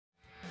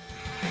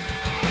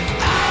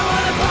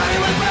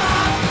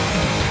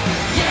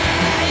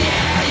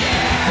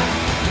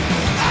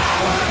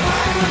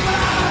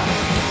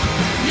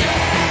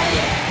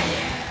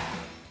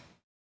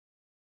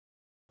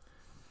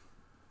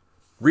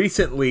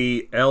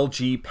Recently,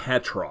 LG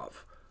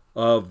Petrov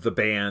of the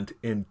band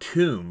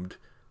Entombed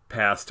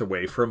passed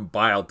away from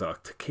bile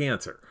duct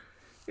cancer.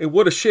 And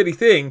what a shitty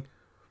thing.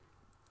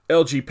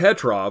 LG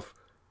Petrov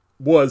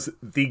was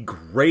the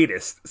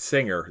greatest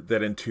singer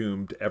that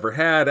Entombed ever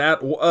had.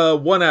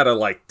 One out of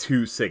like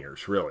 2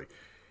 singers, really.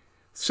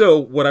 So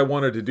what I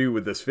wanted to do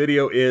with this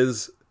video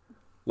is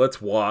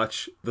let's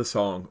watch the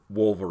song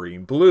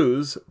Wolverine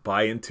Blues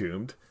by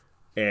Entombed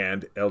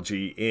and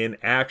LG in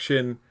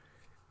action.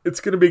 It's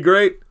going to be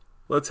great.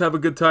 Let's have a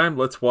good time.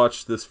 Let's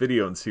watch this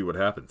video and see what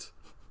happens.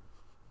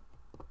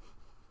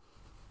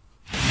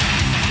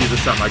 See,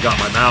 this time I got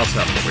my mouse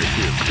out of the way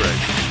too. It's great.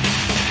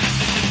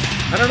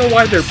 I don't know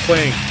why they're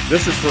playing.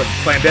 This is from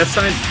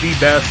Clandestine, the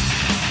best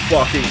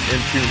fucking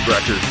Entombed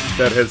record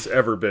that has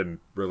ever been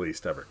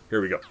released ever.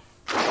 Here we go.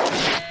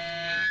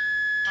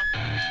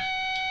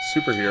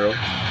 Superhero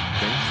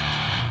things.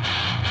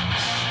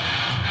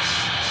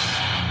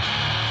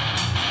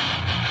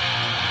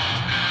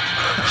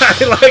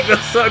 I like the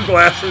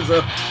sunglasses.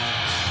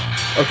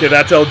 Okay,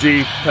 that's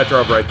LG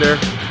Petrov right there.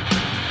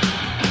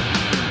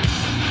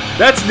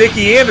 That's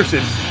Nicky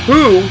Anderson,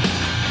 who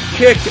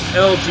kicked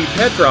LG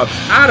Petrov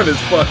out of his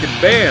fucking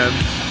band,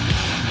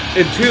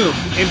 Entombed,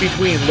 in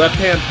between Left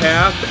Hand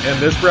Path and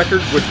this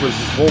record, which was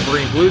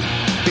Wolverine Blues,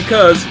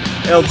 because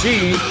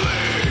LG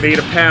made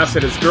a pass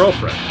at his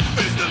girlfriend.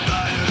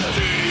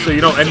 So, you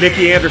know, and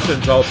Nicky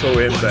Anderson's also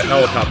in the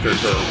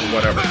Helicopters or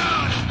whatever.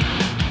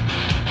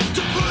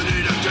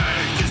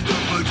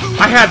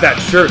 I had that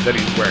shirt that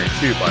he's wearing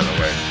too, by the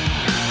way.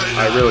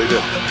 I really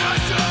did.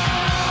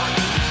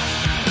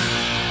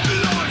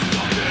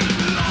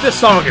 This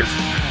song is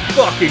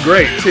fucking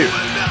great too.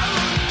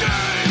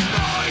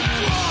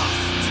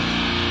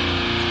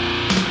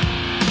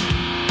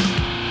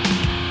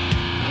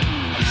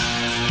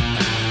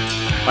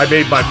 I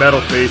made my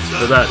metal face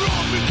for that.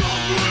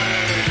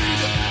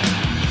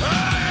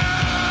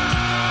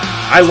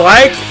 I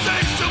like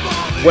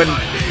when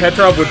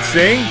Petrov would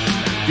sing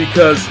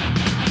because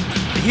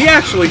he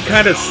actually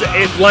kind of,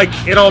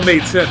 it all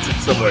made sense in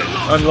some way,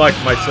 unlike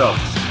myself.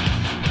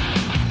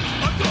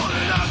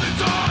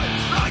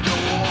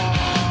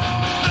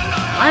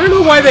 I don't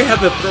know why they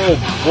had to throw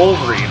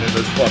Wolverine in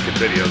this fucking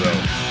video,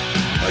 though.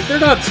 Like, they're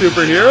not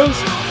superheroes.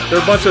 They're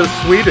a bunch of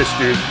Swedish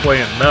dudes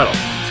playing metal.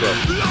 So,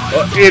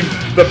 in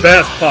the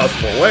best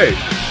possible way.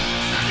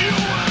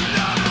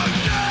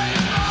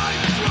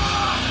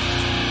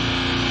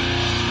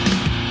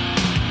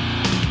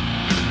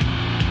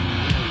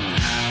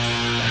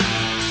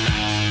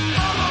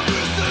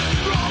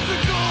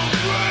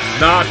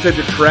 Not to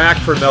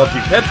detract from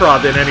LG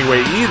Petrov in any way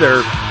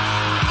either,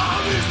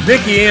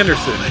 Nicky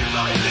Anderson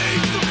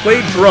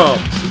played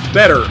drums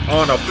better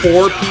on a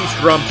 4-piece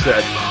drum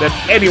set than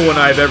anyone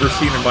I've ever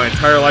seen in my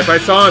entire life. I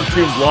saw him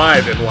tuned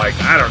live in, like,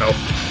 I don't know,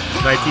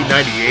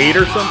 1998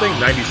 or something,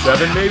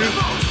 97 maybe?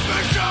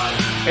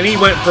 And he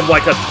went from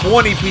like a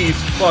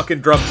 20-piece fucking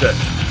drum set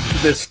to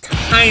this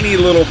tiny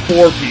little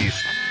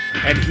 4-piece,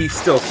 and he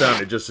still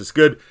sounded just as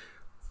good.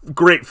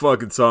 Great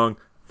fucking song.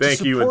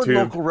 Thank you, Entombed.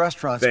 Local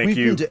restaurants. Thank We've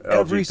you, been to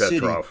every LG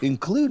Petrov. city,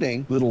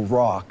 including Little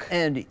Rock.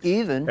 And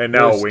even... And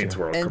now a Wayne's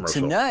World and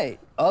commercial. tonight,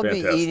 I'll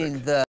Fantastic. be eating the...